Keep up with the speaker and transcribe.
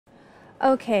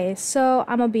Okay, so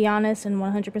I'm gonna be honest and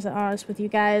 100% honest with you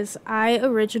guys. I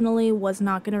originally was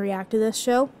not gonna react to this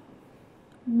show.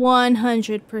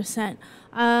 100%.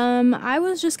 I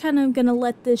was just kind of gonna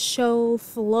let this show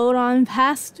float on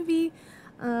past me.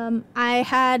 I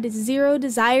had zero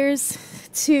desires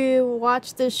to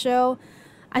watch this show.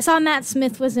 I saw Matt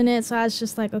Smith was in it, so I was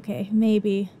just like, okay,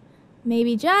 maybe.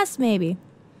 Maybe, just maybe.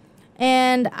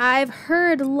 And I've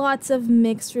heard lots of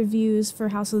mixed reviews for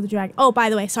House of the Dragon. Oh,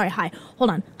 by the way, sorry, hi. Hold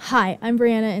on. Hi, I'm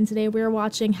Brianna, and today we're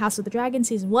watching House of the Dragon,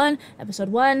 Season 1, Episode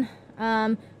 1,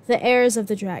 The Heirs of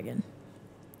the Dragon.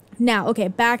 Now, okay,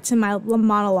 back to my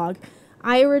monologue.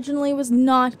 I originally was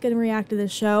not going to react to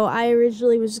this show. I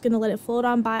originally was just going to let it float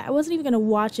on by. I wasn't even going to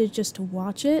watch it just to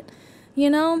watch it, you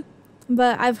know?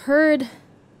 But I've heard...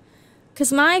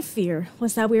 Because my fear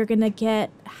was that we were going to get...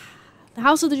 The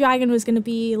House of the Dragon was going to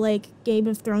be like Game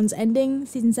of Thrones ending,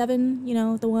 Season 7, you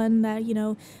know, the one that, you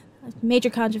know, major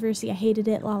controversy, I hated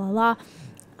it, la la la.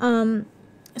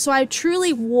 So I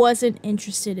truly wasn't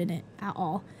interested in it at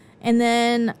all. And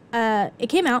then it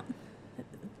came out.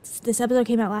 This episode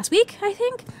came out last week, I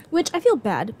think, which I feel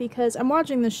bad because I'm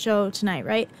watching this show tonight,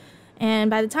 right? And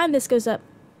by the time this goes up,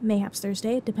 mayhaps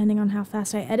Thursday, depending on how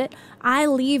fast I edit, I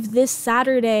leave this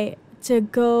Saturday to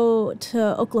go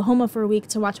to Oklahoma for a week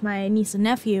to watch my niece and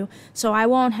nephew, so I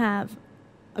won't have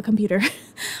a computer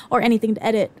or anything to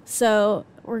edit. So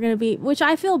we're gonna be, which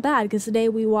I feel bad because today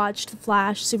we watched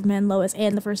Flash, Superman, Lois,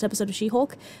 and the first episode of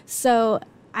She-Hulk, so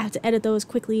I have to edit those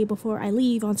quickly before I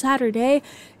leave on Saturday.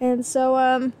 And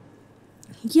so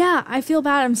yeah, I feel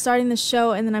bad. I'm starting this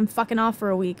show and then I'm fucking off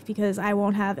for a week because I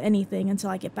won't have anything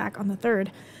until I get back on the 3rd.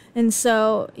 And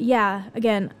so yeah,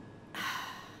 again,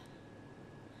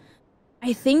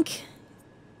 I think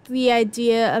the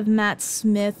idea of Matt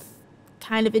Smith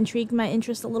kind of intrigued my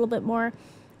interest a little bit more.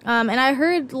 And I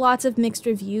heard lots of mixed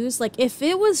reviews. Like, if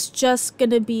it was just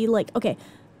gonna be like, okay,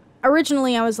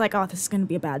 originally I was like, oh, this is gonna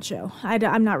be a bad show.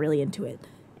 I'm not really into it.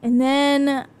 And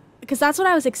then, because that's what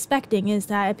I was expecting, is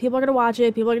that people are gonna watch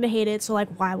it, people are gonna hate it, so like,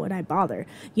 why would I bother?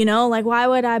 You know, like, why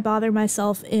would I bother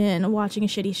myself in watching a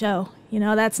shitty show? You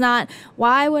know, that's not,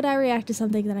 why would I react to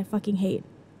something that I fucking hate?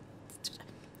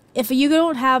 If you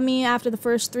don't have me after the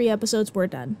first 3 episodes, we're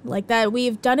done. Like that,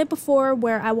 we've done it before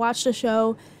where I watched a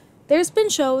show. There's been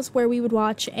shows where we would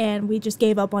watch and we just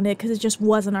gave up on it because it just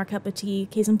wasn't our cup of tea.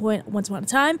 Case in point, Once Upon a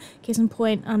Time. Case in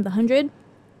point, The 100.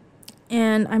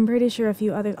 And I'm pretty sure a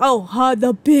few others. Oh,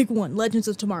 the big one, Legends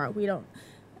of Tomorrow.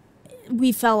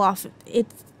 We fell off.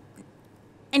 It's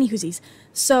any whoosies.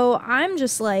 So I'm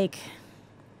just like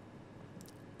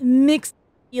mixed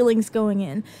feelings going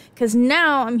in, because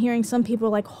now I'm hearing some people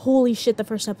like, holy shit, the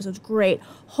first episode's great,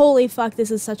 holy fuck, this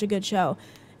is such a good show.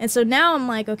 And so now I'm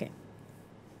like, okay,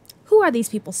 who are these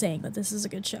people saying that this is a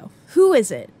good show? Who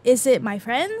is it? Is it my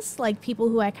friends, like people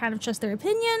who I kind of trust their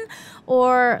opinion,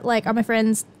 or like are my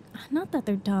friends, not that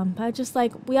they're dumb, but just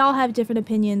like we all have different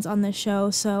opinions on this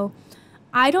show. So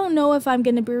I don't know if I'm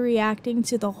gonna be reacting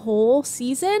to the whole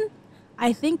season.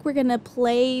 I think we're gonna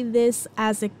play this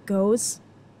as it goes.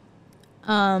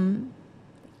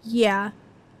 Yeah.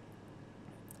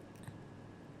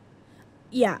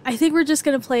 Yeah, I think we're just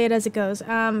gonna play it as it goes.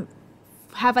 Have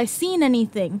I seen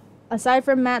anything? Aside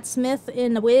from Matt Smith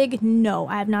in a wig, no,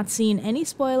 I have not seen any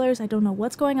spoilers. I don't know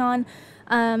what's going on.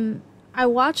 I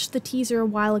watched the teaser a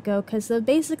while ago, because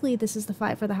basically this is the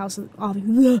fight for the House of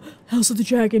the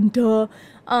Dragon, duh.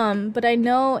 But I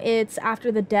know it's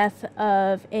after the death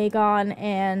of Aegon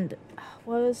and,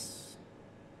 what was...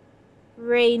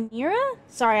 Rhaenyra?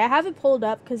 Sorry, I have it pulled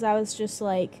up because I was just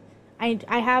like, I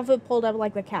have it pulled up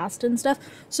like the cast and stuff.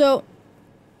 So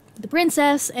the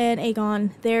princess and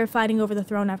Aegon, they're fighting over the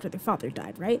throne after their father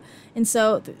died, right? And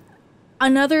so the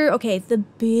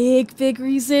big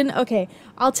reason, okay,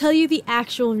 I'll tell you the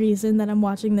actual reason that I'm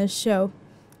watching this show.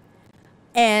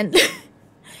 And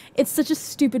it's such a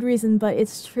stupid reason, but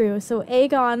it's true. So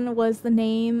Aegon was the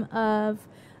name of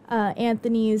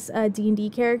Anthony's D&D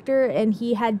character, and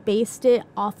he had based it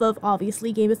off of,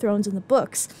 obviously, Game of Thrones in the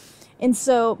books. And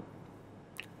so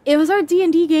it was our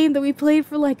D&D game that we played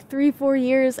for like 3-4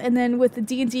 years, and then with the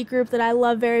D&D group that I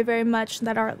love very, very much,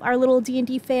 that our little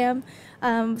D&D fam,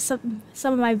 some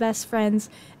of my best friends.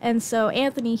 And so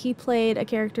Anthony, he played a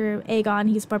character, Aegon,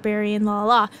 he's barbarian, la la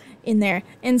la, in there.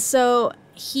 And so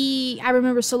I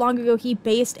remember so long ago, he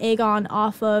based Aegon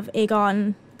off of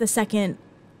Aegon the Second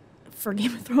for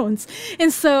Game of Thrones.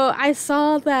 And so I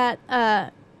saw that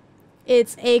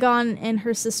it's Aegon and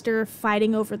her sister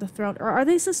fighting over the throne. Or are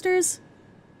they sisters?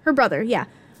 Her brother, yeah.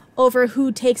 Over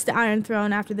who takes the Iron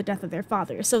Throne after the death of their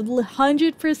father. So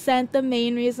 100% the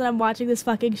main reason I'm watching this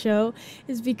fucking show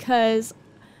is because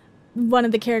one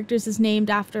of the characters is named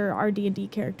after our D&D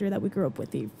character that we grew up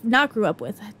with. Not grew up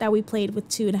with, that we played with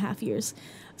 2.5 years.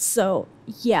 So,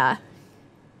 yeah.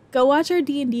 Go watch our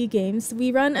D&D games.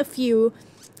 We run a few.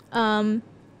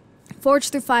 Forge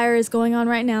Through Fire is going on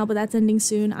right now, but that's ending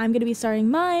soon. I'm going to be starting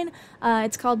mine.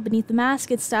 It's called Beneath the Mask.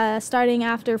 It's starting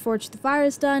after Forge Through Fire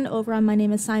is done over on My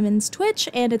Name is Simon's Twitch,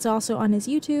 and it's also on his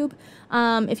YouTube.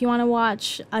 If you want to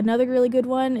watch another really good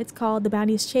one, it's called The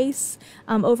Bounty's Chase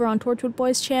over on Torchwood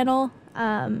Boys channel.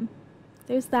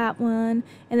 There's that one.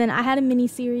 And then I had a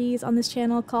mini-series on this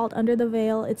channel called Under the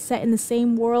Veil. It's set in the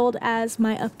same world as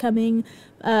my upcoming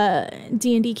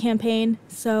D&D campaign.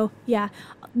 So, yeah.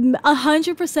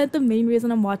 100% the main reason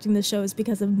I'm watching this show is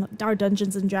because of our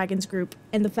Dungeons and Dragons group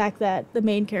and the fact that the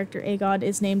main character Aegon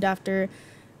is named after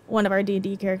one of our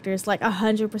D&D characters. Like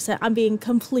 100%. I'm being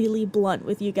completely blunt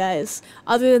with you guys.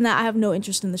 Other than that, I have no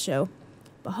interest in the show.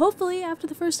 But hopefully after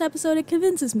the first episode it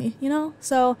convinces me, you know?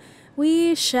 So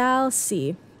we shall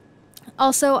see.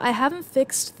 Also, I haven't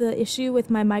fixed the issue with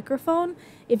my microphone.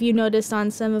 If you noticed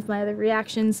on some of my other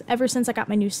reactions, ever since I got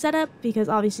my new setup, because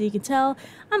obviously you can tell,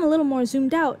 I'm a little more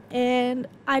zoomed out, and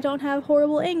I don't have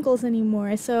horrible angles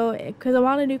anymore. So, because I'm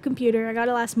on a new computer, I got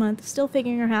it last month, still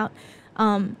figuring it out.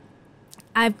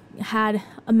 I've had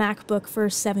a MacBook for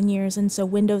 7 years, and so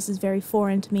Windows is very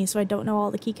foreign to me, so I don't know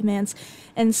all the key commands.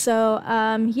 And so,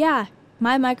 yeah.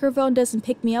 My microphone doesn't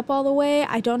pick me up all the way.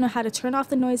 I don't know how to turn off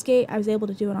the noise gate. I was able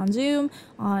to do it on Zoom,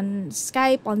 on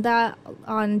Skype,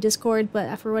 on Discord,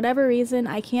 but for whatever reason,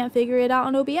 I can't figure it out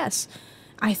on OBS.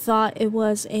 I thought it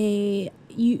was a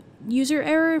user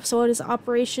error, so it is an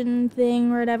operation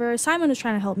thing or whatever. Simon was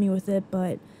trying to help me with it,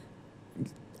 but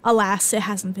alas, it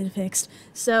hasn't been fixed.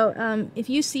 So if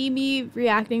you see me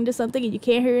reacting to something and you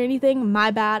can't hear anything,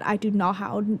 my bad. I do not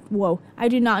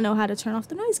know how to turn off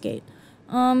the noise gate.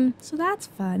 So that's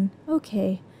fun.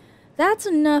 Okay. That's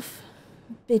enough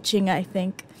bitching, I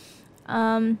think.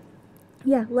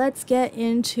 Yeah, let's get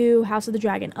into House of the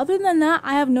Dragon. Other than that,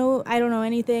 I don't know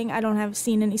anything. I don't have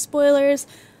seen any spoilers.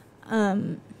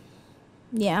 Yeah,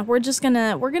 we're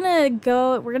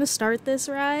gonna start this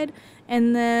ride,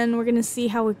 and then we're gonna see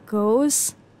how it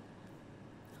goes.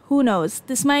 Who knows?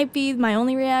 This might be my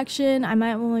only reaction. I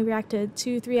might only react to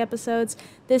 2-3 episodes.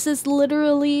 This is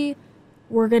literally...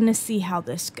 We're gonna see how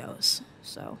this goes.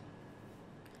 So,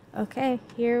 okay,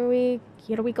 here we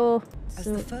go. As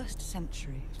the first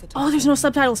century of the there's no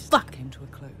subtitles. Fuck. Came to a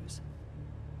close.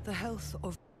 The health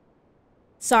of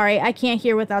Sorry, I can't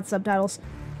hear without subtitles.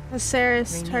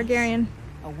 Viserys Targaryen.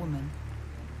 A woman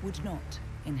would not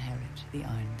inherit the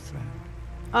Iron Throne.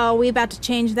 Oh, we about to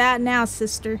change that now,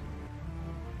 sister.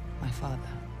 My father.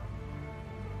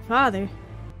 Father.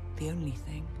 The only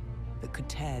thing that could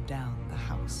tear down the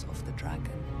House of the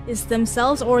Dragon. Is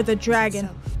themselves or the dragon?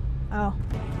 Oh.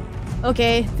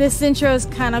 Okay, this intro is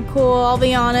kind of cool, I'll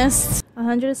be honest.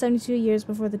 172 years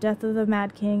before the death of the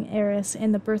Mad King, Aerys,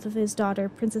 and the birth of his daughter,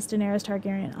 Princess Daenerys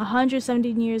Targaryen.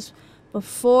 117 years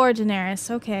before Daenerys,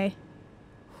 okay.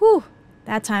 Whew,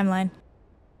 that timeline.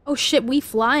 Oh shit, we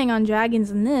flying on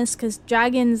dragons in this, because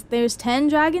dragons, there's 10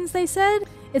 dragons, they said?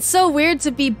 It's so weird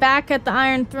to be back at the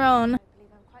Iron Throne.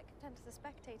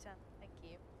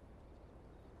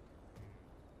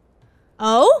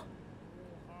 Oh?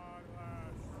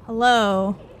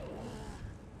 Hello?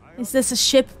 Is this a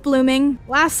ship blooming?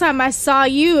 Last time I saw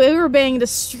you, we were being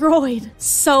destroyed.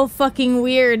 So fucking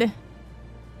weird.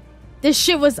 This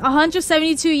shit was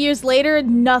 172 years later,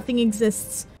 nothing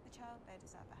exists. The childbed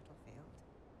is our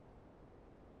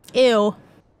battlefield.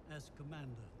 Ew. As commander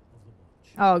of the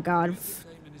watch. Oh god.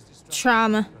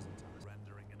 Trauma.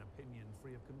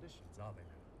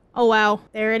 Oh wow.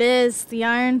 There it is, the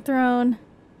Iron Throne.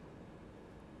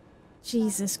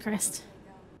 Jesus Christ.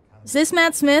 Is this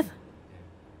Matt Smith?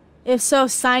 If so,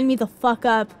 sign me the fuck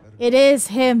up. It is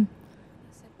him.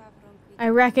 I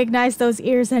recognize those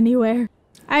ears anywhere.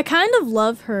 I kind of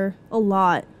love her a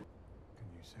lot. Can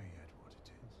you say yet what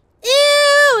it is?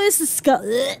 Ew! This is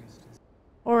skull.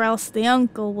 Or else the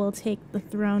uncle will take the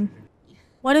throne.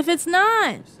 What if it's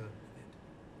not?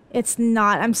 It's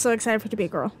not. I'm so excited for it to be a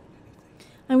girl.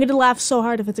 I'm gonna laugh so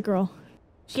hard if it's a girl.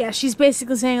 Yeah, she's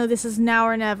basically saying, oh, this is now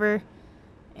or never.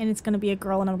 And it's gonna be a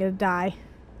girl and I'm gonna die.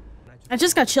 I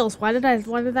just got chills. Why did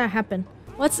that happen?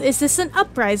 Is this an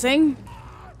uprising?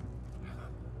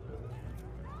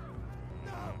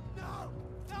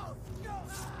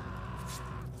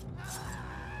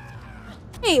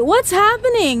 Hey, what's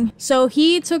happening? So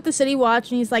he took the city watch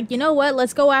and he's like, you know what?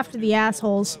 Let's go after the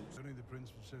assholes. Only the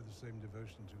prince will show the same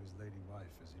devotion to his lady wife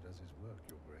as he does his work,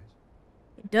 your grace.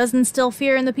 It does instill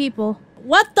fear in the people.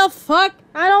 What the fuck?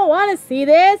 I don't want to see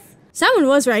this. Someone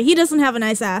was right. He doesn't have a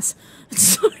nice ass.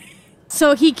 Sorry.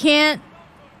 So he can't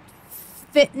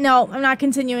fit. No, I'm not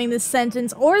continuing this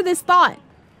sentence or this thought.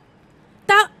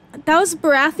 That was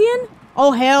Baratheon?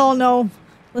 Oh, hell no.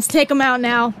 Let's take him out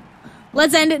now.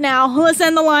 Let's end it now. Let's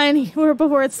end the line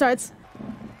before it starts.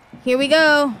 Here we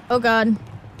go. Oh, God.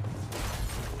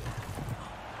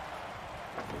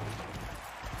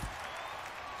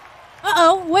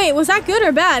 Uh-oh. Wait, was that good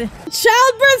or bad?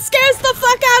 Childbirth scares the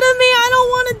fuck out of me. I don't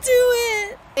want to do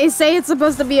it. They say it's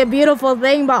supposed to be a beautiful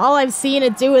thing, but all I've seen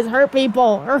it do is hurt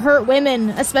people. Or hurt women,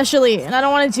 especially. And I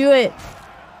don't want to do it.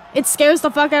 It scares the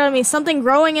fuck out of me. Something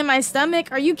growing in my stomach?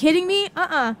 Are you kidding me?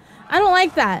 I don't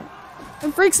like that.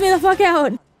 It freaks me the fuck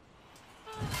out.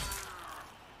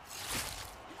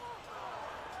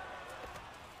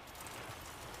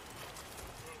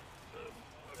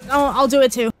 Oh, I'll do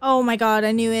it too. Oh my god,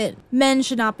 I knew it. Men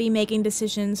should not be making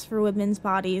decisions for women's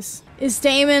bodies. Is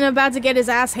Damon about to get his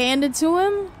ass handed to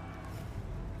him?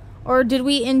 Or did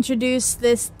we introduce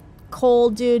this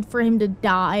cold dude for him to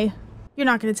die? You're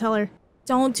not gonna tell her.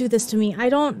 Don't do this to me.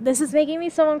 This is making me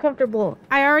so uncomfortable.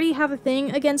 I already have a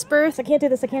thing against birth. I can't do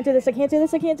this, I can't do this, I can't do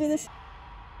this, I can't do this.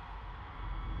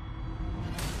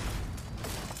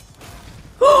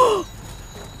 Oh,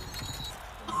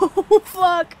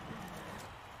 fuck.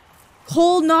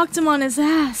 Cole knocked him on his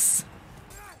ass.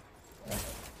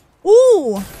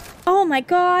 Ooh! Oh my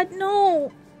god,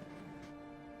 no!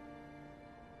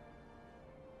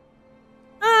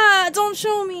 Ah, don't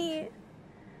show me!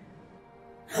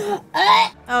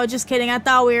 Oh, just kidding. I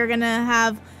thought we were gonna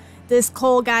have this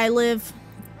Cole guy live.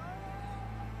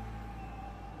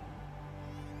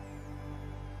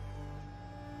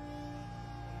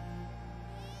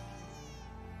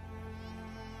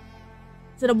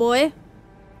 Is it a boy?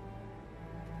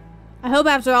 I hope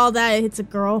after all that it's a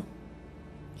girl.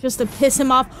 Just to piss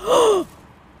him off.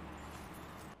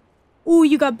 Ooh,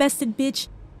 you got bested, bitch.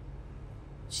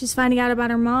 She's finding out about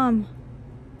her mom.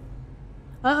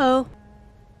 Uh-oh.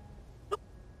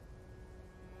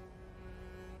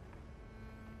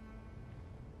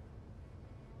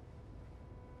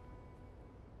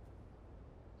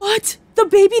 What? The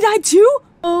baby died too?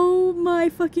 Oh my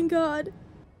fucking god.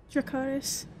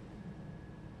 Dracarys.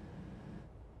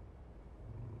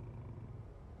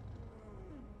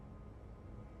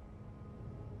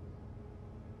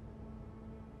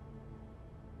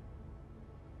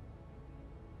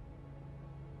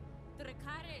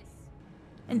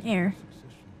 An heir.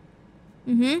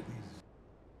 Mm-hmm.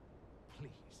 Please.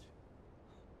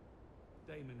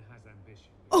 Damon has ambition.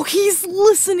 Oh, he's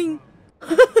listening.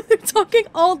 They're talking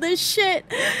all this shit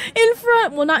in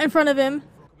front. Well, not in front of him.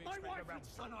 My wife and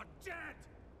son are dead.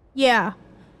 Yeah.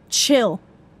 Chill.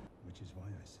 Which is why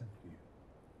I sent you.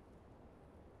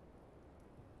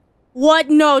 What?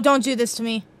 No, don't do this to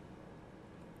me.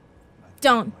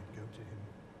 Don't. Might go to him,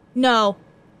 No.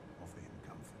 offer him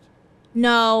comfort.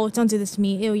 No, don't do this to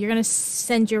me. Ew, you're gonna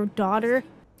send your daughter?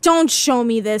 Don't show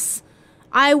me this.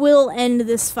 I will end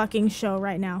this fucking show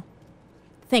right now.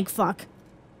 Thank fuck.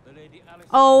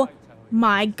 Oh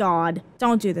my god.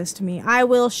 Don't do this to me. I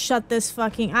will shut this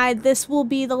fucking... This will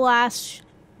be the last...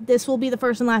 This will be the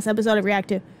first and last episode I react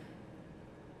to.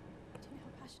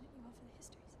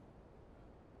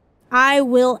 I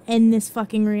will end this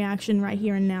fucking reaction right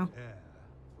here and now. Air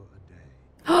for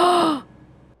a day.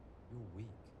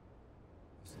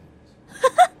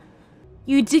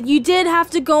 You did have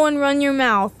to go and run your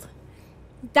mouth.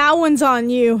 That one's on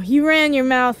you. You ran your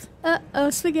mouth. Uh-oh,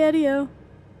 Spaghetti-O.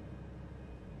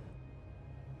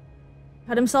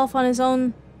 Cut himself on his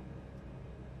own...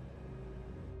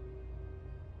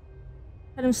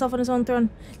 Cut himself on his own throne.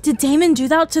 Did Damon do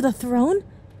that to the throne?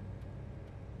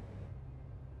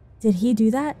 Did he do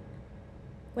that?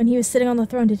 When he was sitting on the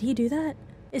throne, did he do that?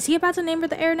 Is he about to name her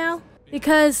the heir now?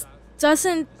 Because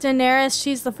doesn't Daenerys,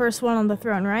 she's the first one on the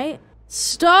throne, right?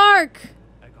 Stark!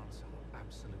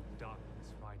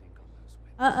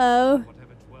 Uh-oh.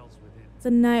 The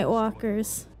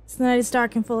Nightwalkers. This night is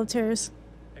dark and full of terrors.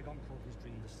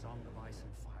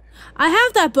 I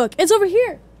have that book. It's over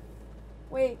here.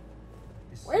 Wait.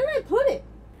 Where did I put it?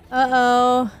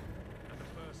 Uh-oh.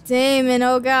 Damon,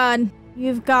 oh god.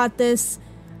 You've got this.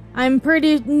 I'm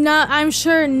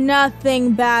sure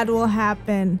nothing bad will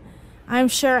happen. I'm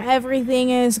sure everything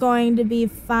is going to be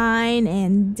fine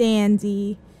and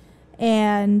dandy.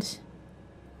 And...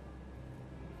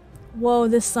 Whoa,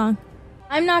 this song.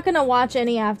 I'm not gonna watch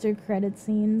any after credit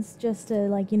scenes, just to,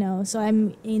 like, you know, so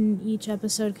I'm in each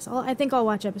episode, because I think I'll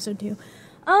watch episode 2.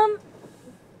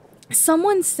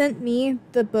 Someone sent me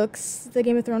the books, the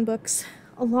Game of Thrones books,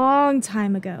 a long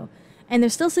time ago. And they're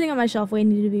still sitting on my shelf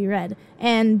waiting to be read.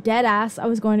 And dead ass, I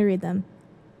was going to read them.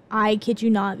 I kid you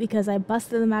not, because I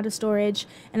busted them out of storage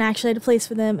and I actually had a place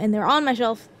for them, and they're on my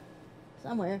shelf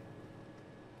somewhere.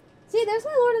 See, there's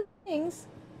my Lord of the Rings.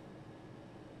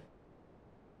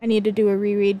 I need to do a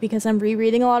reread because I'm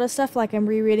rereading a lot of stuff, like I'm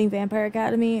rereading Vampire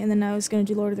Academy, and then I was going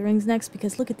to do Lord of the Rings next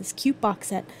because look at this cute box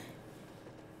set.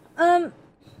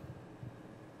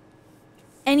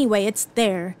 Anyway, it's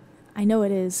there. I know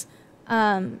it is.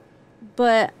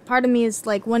 But part of me is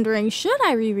like wondering, should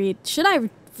I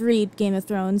read Game of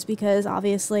Thrones? Because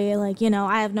obviously, like, you know,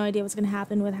 I have no idea what's going to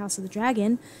happen with House of the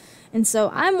Dragon. And so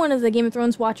I'm one of the Game of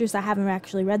Thrones watchers that haven't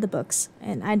actually read the books,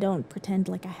 and I don't pretend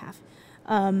like I have.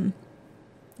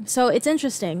 So it's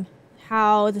interesting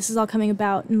how this is all coming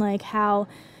about, and like how,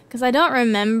 because I don't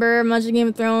remember much of Game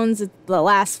of Thrones. The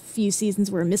last few seasons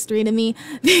were a mystery to me.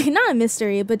 Not a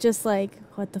mystery, but just like,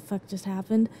 what the fuck just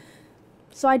happened?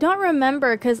 So I don't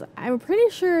remember, because I'm pretty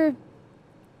sure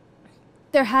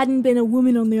there hadn't been a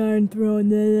woman on the Iron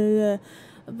Throne.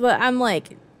 But I'm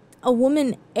like, a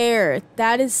woman heir,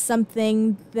 that is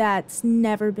something that's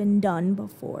never been done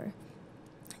before.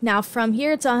 Now, from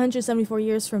here to 174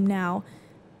 years from now,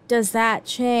 does that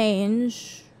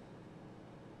change?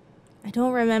 I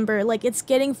don't remember. Like, it's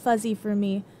getting fuzzy for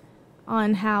me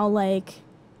on how, like,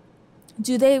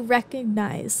 do they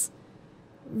recognize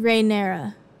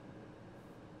Rhaenyra?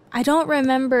 I don't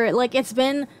remember. Like, it's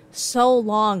been so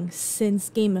long since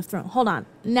Game of Thrones. Hold on.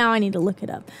 Now I need to look it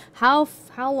up. How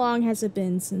long has it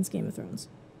been since Game of Thrones?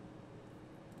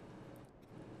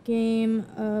 Game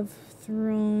of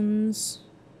Thrones.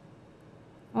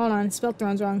 Hold on. I spelled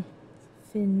Thrones wrong.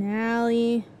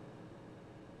 Finale.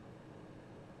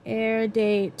 Air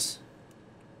date.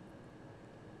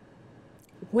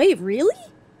 Wait, really?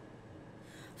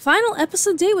 Final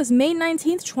episode date was May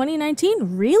 19th,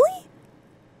 2019? Really?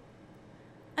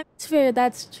 I figured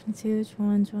that's 22,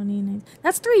 21, 29.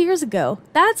 That's 3 years ago.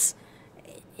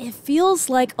 It feels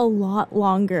like a lot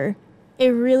longer. It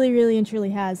really, really and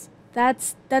truly has.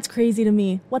 That's crazy to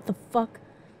me. What the fuck?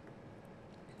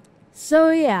 So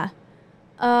yeah.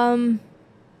 Dang,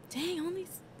 only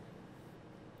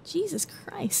Jesus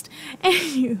Christ.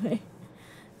 Anyway.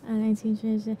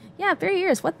 19, yeah, 3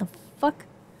 years. What the fuck?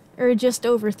 Or just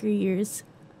over 3 years.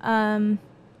 Wow,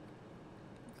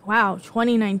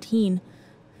 2019.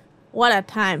 What a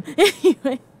time.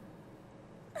 Anyway.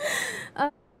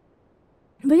 But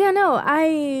yeah,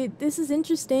 no, this is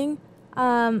interesting.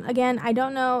 Again, I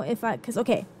don't know if cause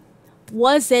okay,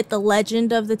 was it the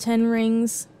Legend of the Ten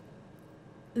Rings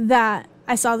that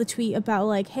I saw the tweet about,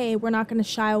 like, hey, we're not going to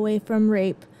shy away from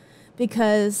rape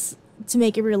because to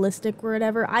make it realistic or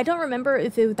whatever. I don't remember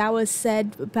if that was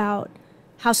said about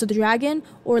House of the Dragon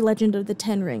or Legend of the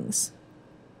Ten Rings.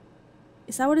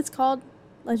 Is that what it's called?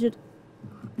 Legend.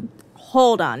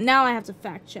 Hold on. Now I have to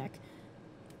fact check.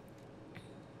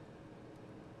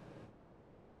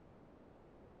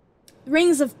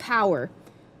 Rings of Power.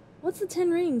 What's the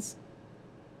Ten Rings?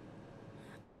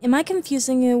 Am I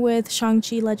confusing it with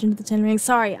Shang-Chi, Legend of the Ten Rings?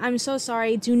 Sorry. I'm so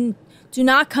sorry. Do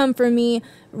not come for me.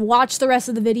 Watch the rest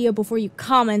of the video before you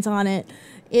comment on it.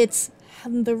 It's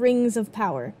the Rings of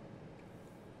Power.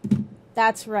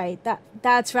 That's right.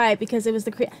 That's right, because it was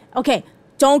the okay,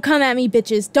 don't come at me,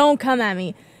 bitches. Don't come at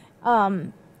me.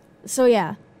 So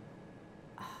yeah.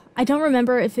 I don't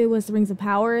remember if it was the Rings of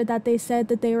Power that they said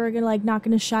that they were gonna, like, not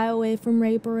gonna shy away from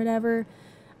rape or whatever.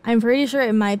 I'm pretty sure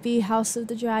it might be House of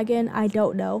the Dragon. I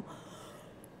don't know.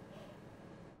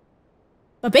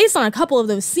 But based on a couple of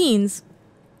those scenes,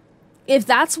 if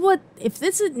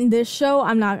this is in this show,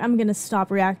 I'm gonna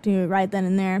stop reacting to it right then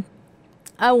and there.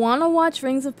 I wanna watch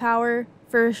Rings of Power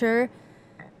for sure.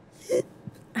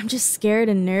 I'm just scared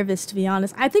and nervous, to be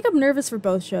honest. I think I'm nervous for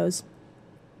both shows.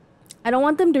 I don't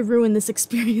want them to ruin this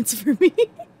experience for me.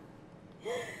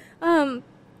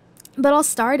 But I'll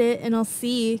start it and I'll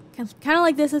see. Kind of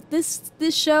like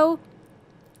this show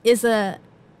is we're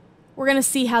gonna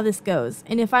see how this goes.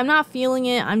 And if I'm not feeling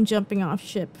it, I'm jumping off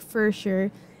ship for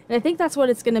sure. And I think that's what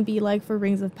it's gonna be like for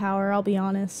Rings of Power, I'll be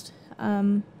honest.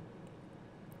 Yeah,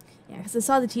 because I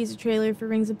saw the teaser trailer for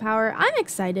Rings of Power. I'm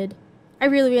excited. I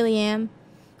really, really am.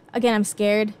 Again, I'm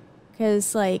scared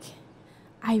because, like,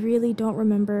 I really don't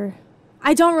remember.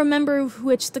 I don't remember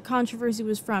which the controversy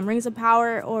was from, Rings of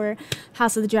Power or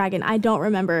House of the Dragon. I don't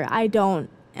remember. I don't.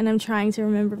 And I'm trying to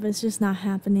remember, but it's just not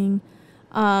happening.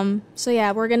 So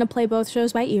yeah, we're going to play both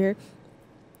shows by ear.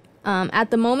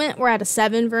 At the moment, we're at a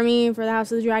 7 for me for the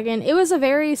House of the Dragon. It was a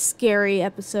very scary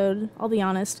episode, I'll be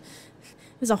honest.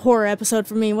 It was a horror episode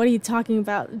for me. What are you talking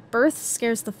about? Birth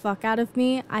scares the fuck out of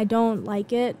me. I don't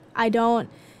like it.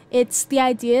 It's the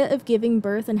idea of giving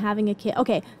birth and having a kid.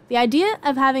 Okay, the idea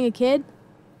of having a kid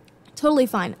totally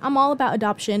fine. I'm all about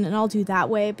adoption and I'll do that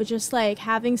way, but just like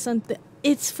having something,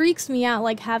 it freaks me out,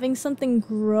 like having something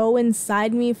grow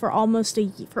inside me for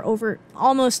over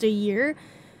almost a year.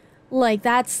 Like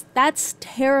that's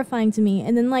terrifying to me.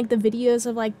 And then like the videos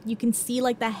of like you can see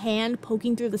like the hand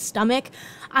poking through the stomach.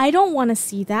 I don't want to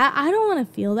see that. I don't want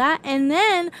to feel that. And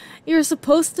then you're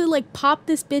supposed to like pop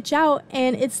this bitch out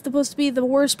and it's supposed to be the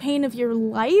worst pain of your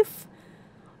life.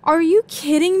 Are you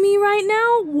kidding me right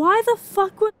now? Why the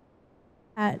fuck would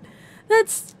that?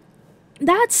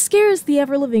 That scares the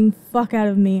ever-living fuck out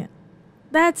of me.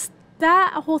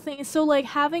 That whole thing is so like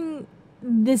having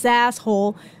this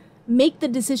asshole make the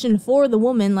decision for the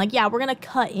woman, like, yeah, we're gonna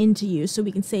cut into you so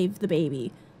we can save the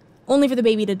baby, only for the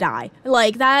baby to die.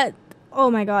 Like that, oh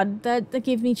my god, that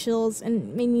gave me chills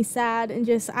and made me sad and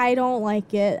just, I don't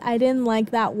like it. I didn't like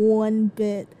that one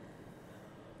bit.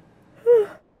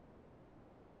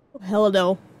 Hell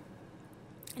no.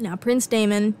 Now Prince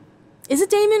Damon, is it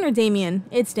Damon or Damien?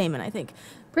 It's Damon, I think.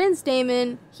 Prince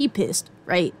Damon, he pissed,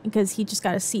 right? Because he just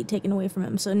got a seat taken away from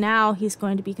him. So now he's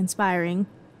going to be conspiring,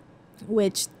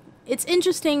 which it's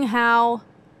interesting how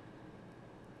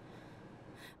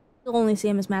I still only see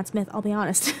him as Matt Smith, I'll be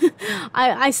honest.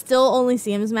 I still only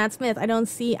see him as Matt Smith. I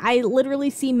literally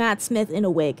see Matt Smith in a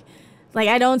wig. Like,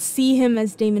 I don't see him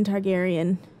as Daemon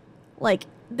Targaryen. Like,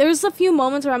 there's a few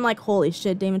moments where I'm like, holy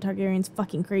shit, Daemon Targaryen's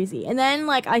fucking crazy. And then,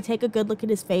 like, I take a good look at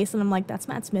his face and I'm like, that's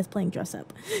Matt Smith playing dress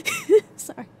up.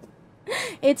 Sorry.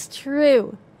 It's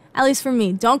true. At least for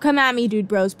me. Don't come at me, dude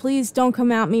bros. Please don't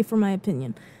come at me for my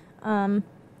opinion.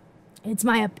 It's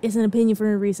an opinion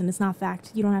for a reason. It's not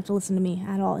fact. You don't have to listen to me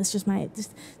at all. It's just not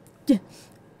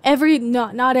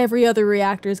every other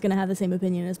reactor is gonna have the same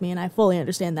opinion as me, and I fully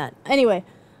understand that. Anyway,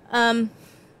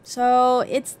 so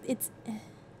it's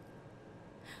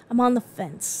I'm on the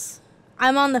fence.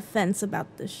 I'm on the fence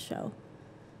about this show.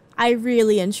 I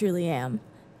really and truly am.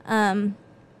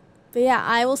 But yeah,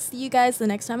 I will see you guys the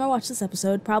next time I watch this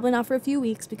episode. Probably not for a few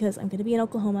weeks because I'm gonna be in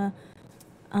Oklahoma.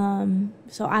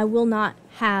 So I will not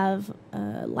have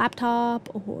a laptop,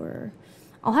 or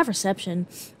I'll have reception,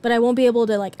 but I won't be able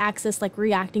to like access like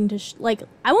reacting to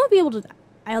I won't be able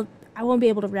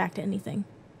to react to anything.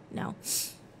 No.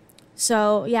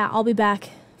 So yeah, I'll be back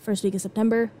first week of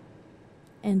September,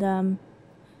 and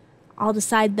I'll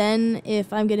decide then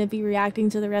if I'm gonna be reacting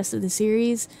to the rest of the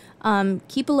series.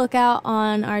 Keep a lookout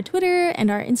on our Twitter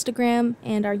and our Instagram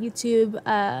and our YouTube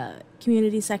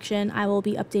community section. I will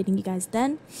be updating you guys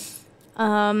then.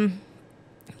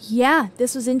 Yeah,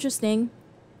 this was interesting.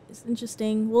 It's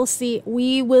interesting. We'll see.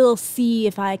 We will see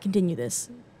if I continue this.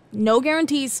 No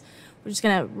guarantees. We're just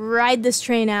gonna ride this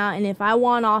train out, and if I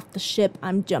want off the ship,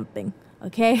 I'm jumping.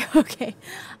 Okay? Okay.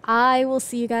 I will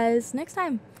see you guys next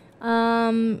time.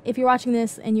 If you're watching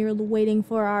this and you're waiting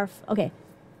for our...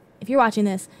 if you're watching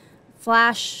this,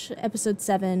 Flash episode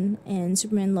 7 and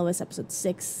Superman Lois episode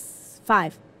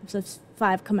 5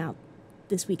 come out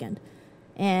this weekend.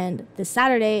 And this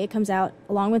Saturday it comes out,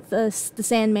 along with the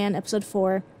Sandman episode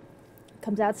 4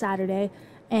 comes out Saturday.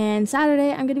 And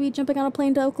Saturday I'm going to be jumping on a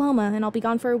plane to Oklahoma, and I'll be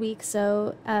gone for a week.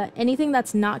 So anything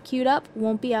that's not queued up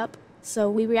won't be up.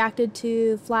 So we reacted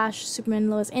to Flash,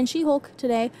 Superman, Lois, and She-Hulk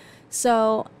today.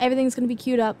 So everything's going to be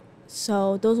queued up.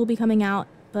 So those will be coming out,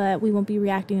 but we won't be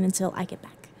reacting until I get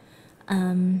back.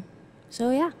 So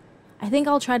yeah, I think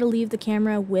I'll try to leave the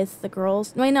camera with the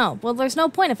girls. Wait, no. Well, there's no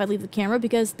point if I leave the camera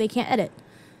because they can't edit.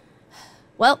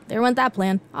 Well, there went that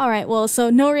plan. All right, well, so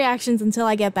no reactions until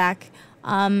I get back.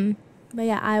 But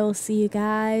yeah, I will see you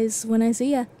guys when I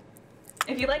see ya.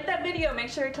 If you like that video, make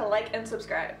sure to like and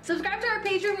subscribe. Subscribe to our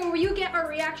Patreon where you get our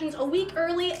reactions a week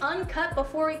early, uncut,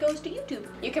 before it goes to YouTube.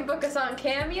 You can book us on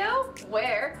Cameo,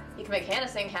 where you can make Hannah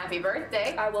sing happy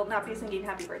birthday. I will not be singing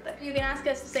happy birthday. You can ask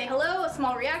us to say hello, a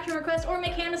small reaction request, or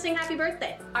make Hannah sing happy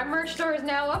birthday. Our merch store is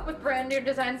now up with brand new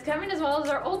designs coming, as well as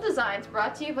our old designs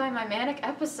brought to you by my Manic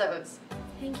Episodes.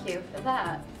 Thank you for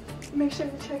that. Make sure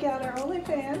to check out our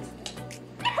OnlyFans.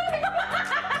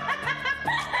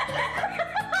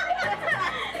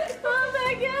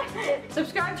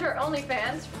 Subscribe to our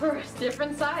OnlyFans for a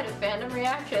different side of Fandom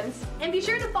Reactions. And be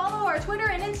sure to follow our Twitter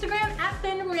and Instagram at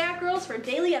FandomReactGirls for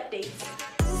daily updates.